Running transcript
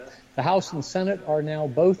The House and Senate are now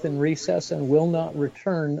both in recess and will not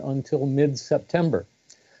return until mid-September.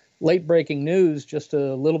 Late breaking news, just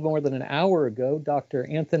a little more than an hour ago, Dr.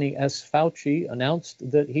 Anthony S. Fauci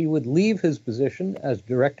announced that he would leave his position as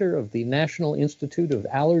director of the National Institute of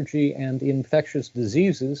Allergy and Infectious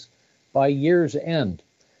Diseases by year's end.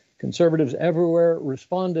 Conservatives everywhere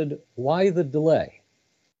responded, "Why the delay?"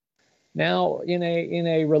 Now, in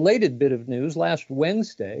a related bit of news, last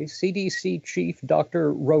Wednesday, CDC Chief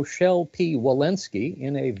Dr. Rochelle P. Walensky,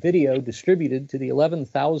 in a video distributed to the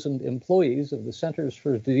 11,000 employees of the Centers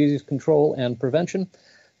for Disease Control and Prevention,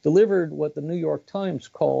 delivered what the New York Times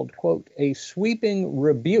called, quote, a sweeping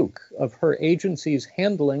rebuke of her agency's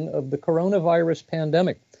handling of the coronavirus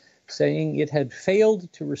pandemic, saying it had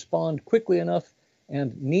failed to respond quickly enough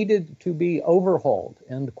and needed to be overhauled,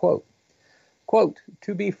 end quote. Quote,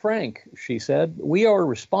 to be frank, she said, we are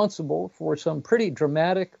responsible for some pretty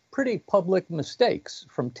dramatic, pretty public mistakes,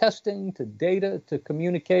 from testing to data to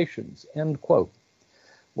communications, end quote.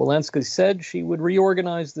 Walensky said she would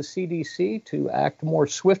reorganize the CDC to act more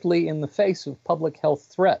swiftly in the face of public health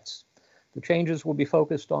threats. The changes will be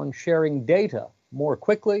focused on sharing data more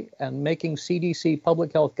quickly and making CDC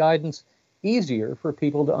public health guidance easier for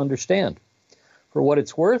people to understand. For what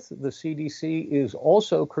it's worth, the CDC is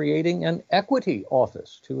also creating an equity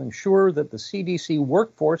office to ensure that the CDC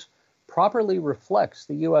workforce properly reflects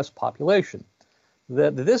the U.S. population.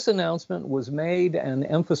 That this announcement was made and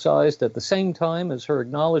emphasized at the same time as her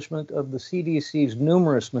acknowledgement of the CDC's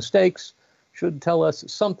numerous mistakes should tell us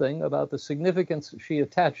something about the significance she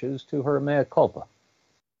attaches to her mea culpa.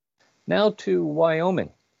 Now to Wyoming.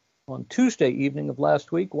 On Tuesday evening of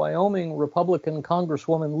last week, Wyoming Republican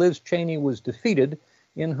Congresswoman Liz Cheney was defeated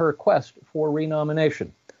in her quest for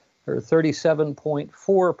renomination. Her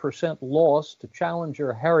 37.4% loss to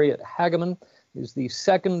challenger Harriet Hageman is the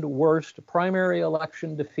second worst primary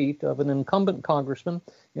election defeat of an incumbent congressman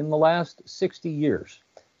in the last 60 years,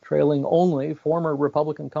 trailing only former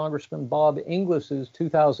Republican Congressman Bob Inglis's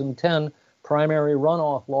 2010 primary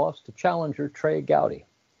runoff loss to challenger Trey Gowdy.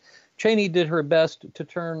 Cheney did her best to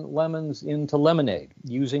turn lemons into lemonade,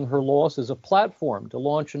 using her loss as a platform to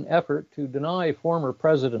launch an effort to deny former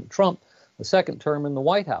President Trump a second term in the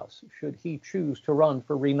White House, should he choose to run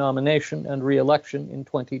for renomination and re-election in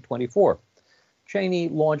 2024. Cheney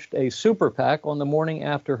launched a super PAC on the morning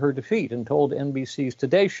after her defeat and told NBC's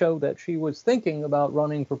Today Show that she was thinking about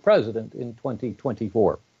running for president in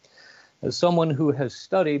 2024. As someone who has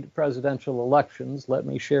studied presidential elections, let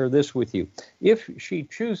me share this with you. If she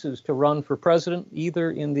chooses to run for president,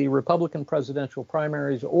 either in the Republican presidential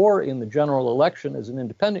primaries or in the general election as an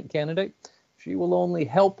independent candidate, she will only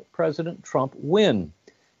help President Trump win.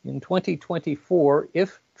 In 2024,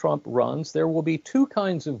 if Trump runs, there will be two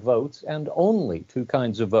kinds of votes and only two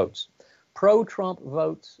kinds of votes: pro-Trump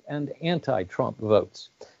votes and anti-Trump votes.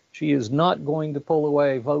 She is not going to pull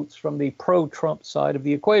away votes from the pro-Trump side of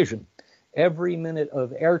the equation. Every minute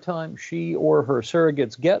of airtime she or her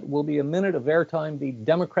surrogates get will be a minute of airtime the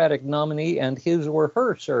Democratic nominee and his or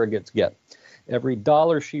her surrogates get. Every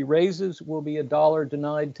dollar she raises will be a dollar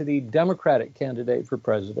denied to the Democratic candidate for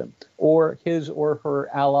president or his or her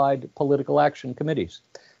allied political action committees.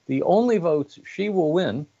 The only votes she will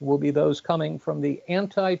win will be those coming from the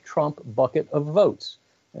anti-Trump bucket of votes,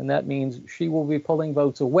 and that means she will be pulling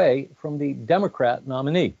votes away from the Democrat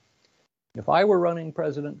nominee. If I were running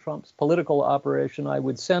President Trump's political operation, I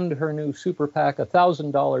would send her new super PAC a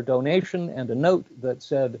 $1,000 donation and a note that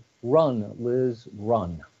said, "Run, Liz,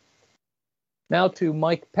 run." Now to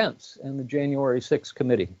Mike Pence and the January 6th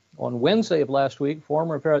committee. On Wednesday of last week,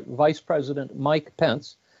 former Vice President Mike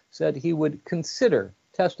Pence said he would consider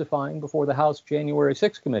testifying before the House January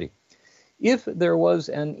 6th committee if there was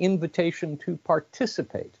an invitation to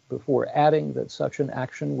participate, before adding that such an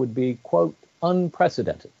action would be, quote,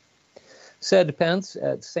 unprecedented. Said Pence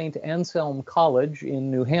at St. Anselm College in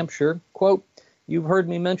New Hampshire, quote, you've heard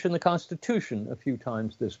me mention the Constitution a few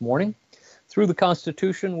times this morning. Through the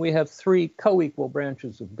Constitution, we have three co-equal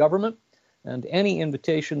branches of government, and any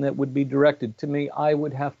invitation that would be directed to me, I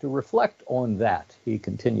would have to reflect on that, he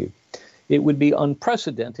continued. It would be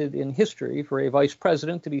unprecedented in history for a vice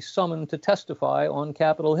president to be summoned to testify on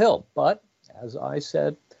Capitol Hill. But, as I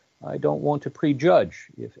said, I don't want to prejudge.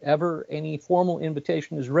 If ever any formal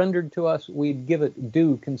invitation is rendered to us, we'd give it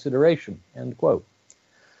due consideration, end quote.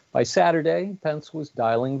 By Saturday, Pence was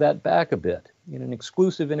dialing that back a bit. In an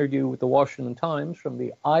exclusive interview with the Washington Times from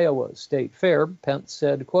the Iowa State Fair, Pence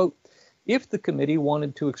said, quote, if the committee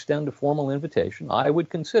wanted to extend a formal invitation, I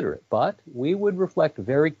would consider it, but we would reflect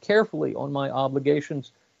very carefully on my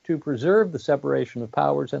obligations to preserve the separation of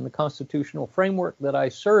powers and the constitutional framework that I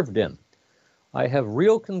served in. I have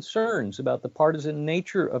real concerns about the partisan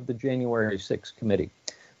nature of the January 6th committee.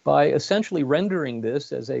 By essentially rendering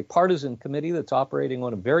this as a partisan committee that's operating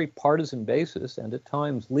on a very partisan basis and at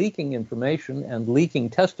times leaking information and leaking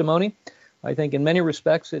testimony, I think in many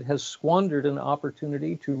respects it has squandered an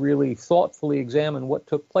opportunity to really thoughtfully examine what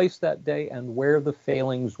took place that day and where the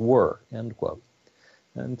failings were, end quote.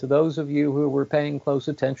 And to those of you who were paying close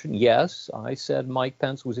attention, yes, I said Mike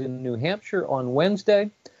Pence was in New Hampshire on Wednesday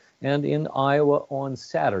and in Iowa on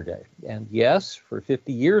Saturday. And yes, for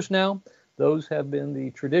 50 years now, those have been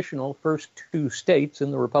the traditional first two states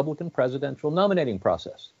in the Republican presidential nominating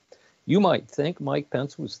process. You might think Mike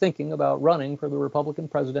Pence was thinking about running for the Republican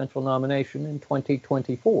presidential nomination in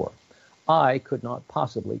 2024. I could not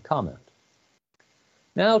possibly comment.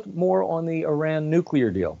 Now, more on the Iran nuclear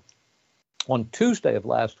deal. On Tuesday of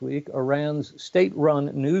last week, Iran's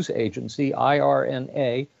state-run news agency,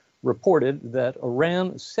 IRNA, reported that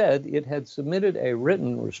Iran said it had submitted a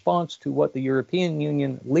written response to what the European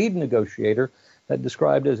Union lead negotiator had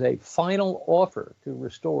described as a final offer to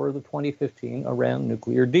restore the 2015 Iran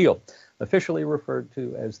nuclear deal, officially referred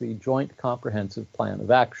to as the Joint Comprehensive Plan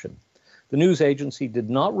of Action. The news agency did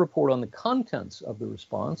not report on the contents of the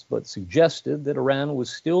response, but suggested that Iran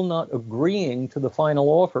was still not agreeing to the final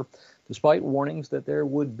offer, despite warnings that there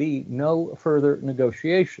would be no further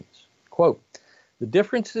negotiations. Quote, "The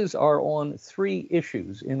differences are on three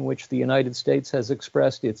issues in which the United States has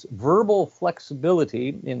expressed its verbal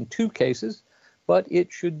flexibility in two cases, but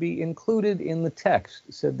it should be included in the text,"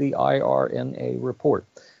 said the IRNA report.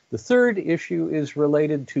 "The third issue is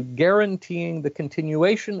related to guaranteeing the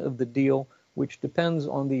continuation of the deal, which depends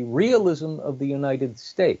on the realism of the United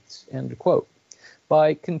States," end quote.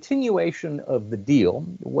 By continuation of the deal,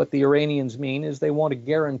 what the Iranians mean is they want to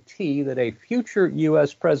guarantee that a future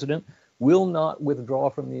U.S. president will not withdraw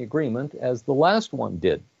from the agreement as the last one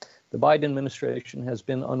did. The Biden administration has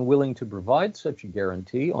been unwilling to provide such a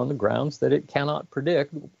guarantee on the grounds that it cannot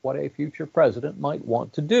predict what a future president might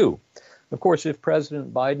want to do. Of course, if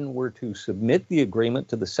President Biden were to submit the agreement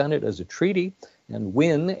to the Senate as a treaty and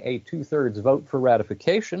win a two-thirds vote for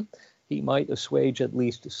ratification, he might assuage at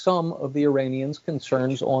least some of the Iranians'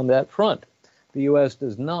 concerns on that front. The U.S.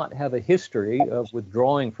 does not have a history of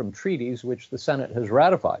withdrawing from treaties which the Senate has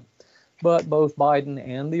ratified. But both Biden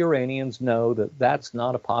and the Iranians know that that's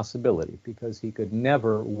not a possibility because he could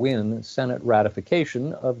never win Senate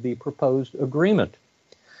ratification of the proposed agreement.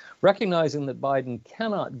 Recognizing that Biden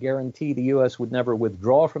cannot guarantee the U.S. would never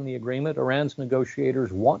withdraw from the agreement, Iran's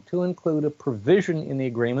negotiators want to include a provision in the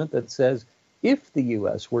agreement that says if the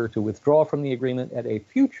U.S. were to withdraw from the agreement at a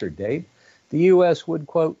future date, the U.S. would,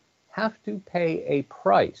 quote, have to pay a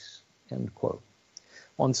price, end quote.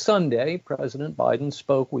 On Sunday, President Biden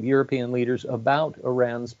spoke with European leaders about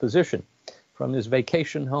Iran's position. From his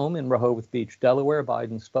vacation home in Rehoboth Beach, Delaware,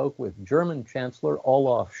 Biden spoke with German Chancellor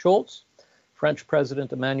Olaf Scholz, French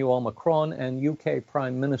President Emmanuel Macron, and UK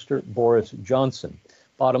Prime Minister Boris Johnson.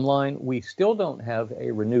 Bottom line, we still don't have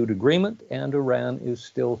a renewed agreement, and Iran is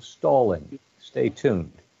still stalling. Stay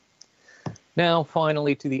tuned. Now,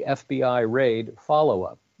 finally, to the FBI raid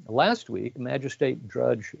follow-up. Last week, Magistrate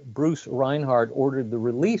Judge Bruce Reinhart ordered the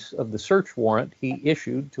release of the search warrant he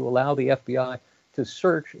issued to allow the FBI to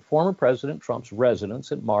search former President Trump's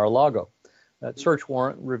residence at Mar-a-Lago. That search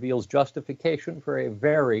warrant reveals justification for a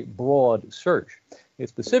very broad search. It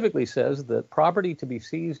specifically says that property to be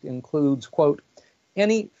seized includes, quote,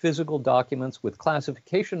 any physical documents with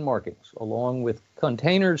classification markings, along with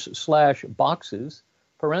containers/boxes,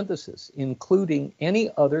 parenthesis, including any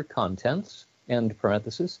other contents, end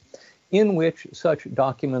parenthesis, in which such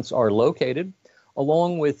documents are located,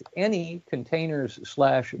 along with any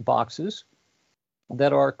containers/boxes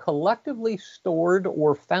that are collectively stored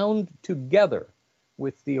or found together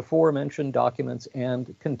with the aforementioned documents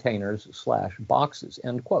and containers/boxes,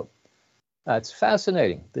 end quote. That's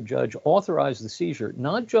fascinating. The judge authorized the seizure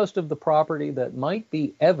not just of the property that might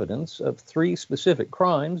be evidence of 3 specific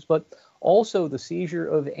crimes, but also the seizure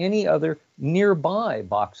of any other nearby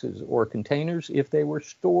boxes or containers if they were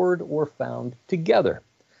stored or found together.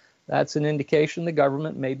 That's an indication the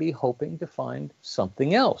government may be hoping to find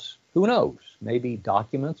something else. Who knows? Maybe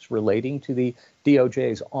documents relating to the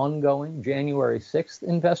DOJ's ongoing January 6th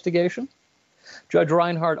investigation? Judge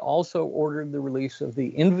Reinhart also ordered the release of the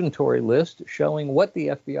inventory list showing what the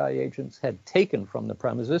FBI agents had taken from the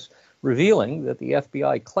premises, revealing that the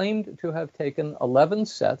FBI claimed to have taken 11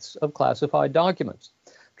 sets of classified documents.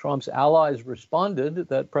 Trump's allies responded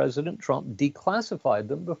that President Trump declassified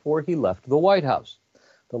them before he left the White House.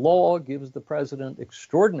 The law gives the president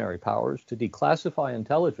extraordinary powers to declassify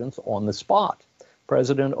intelligence on the spot.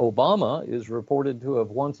 President Obama is reported to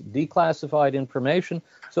have once declassified information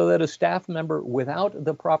so that a staff member without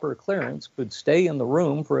the proper clearance could stay in the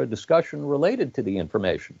room for a discussion related to the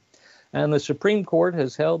information. And the Supreme Court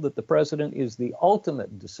has held that the president is the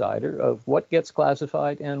ultimate decider of what gets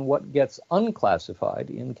classified and what gets unclassified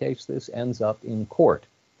in case this ends up in court.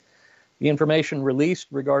 The information released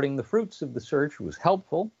regarding the fruits of the search was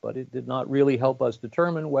helpful, but it did not really help us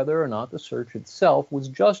determine whether or not the search itself was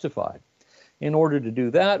justified. In order to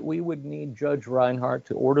do that, we would need Judge Reinhart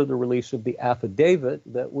to order the release of the affidavit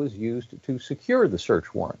that was used to secure the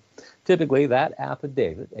search warrant. Typically, that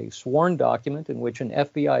affidavit, a sworn document in which an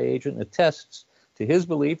FBI agent attests to his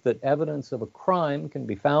belief that evidence of a crime can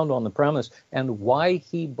be found on the premise and why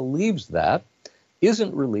he believes that,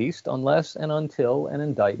 isn't released unless and until an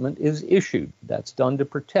indictment is issued. That's done to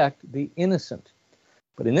protect the innocent.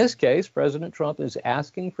 But in this case, President Trump is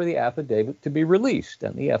asking for the affidavit to be released,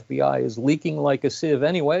 and the FBI is leaking like a sieve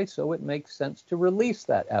anyway, so it makes sense to release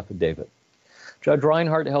that affidavit. Judge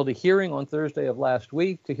Reinhart held a hearing on Thursday of last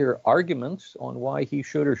week to hear arguments on why he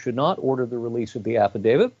should or should not order the release of the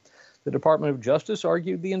affidavit. The Department of Justice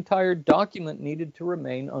argued the entire document needed to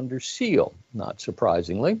remain under seal, not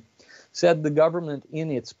surprisingly. Said the government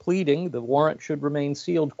in its pleading the warrant should remain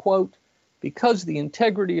sealed, quote, because the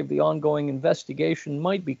integrity of the ongoing investigation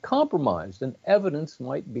might be compromised and evidence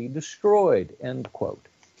might be destroyed, end quote.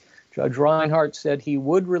 Judge Reinhart said he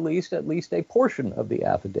would release at least a portion of the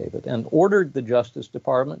affidavit and ordered the Justice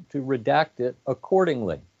Department to redact it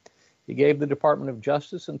accordingly. He gave the Department of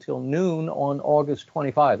Justice until noon on August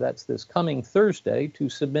 25, that's this coming Thursday, to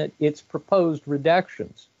submit its proposed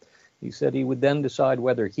redactions. He said he would then decide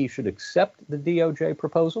whether he should accept the DOJ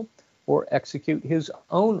proposal or execute his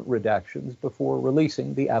own redactions before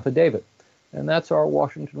releasing the affidavit. And that's our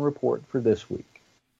Washington Report for this week.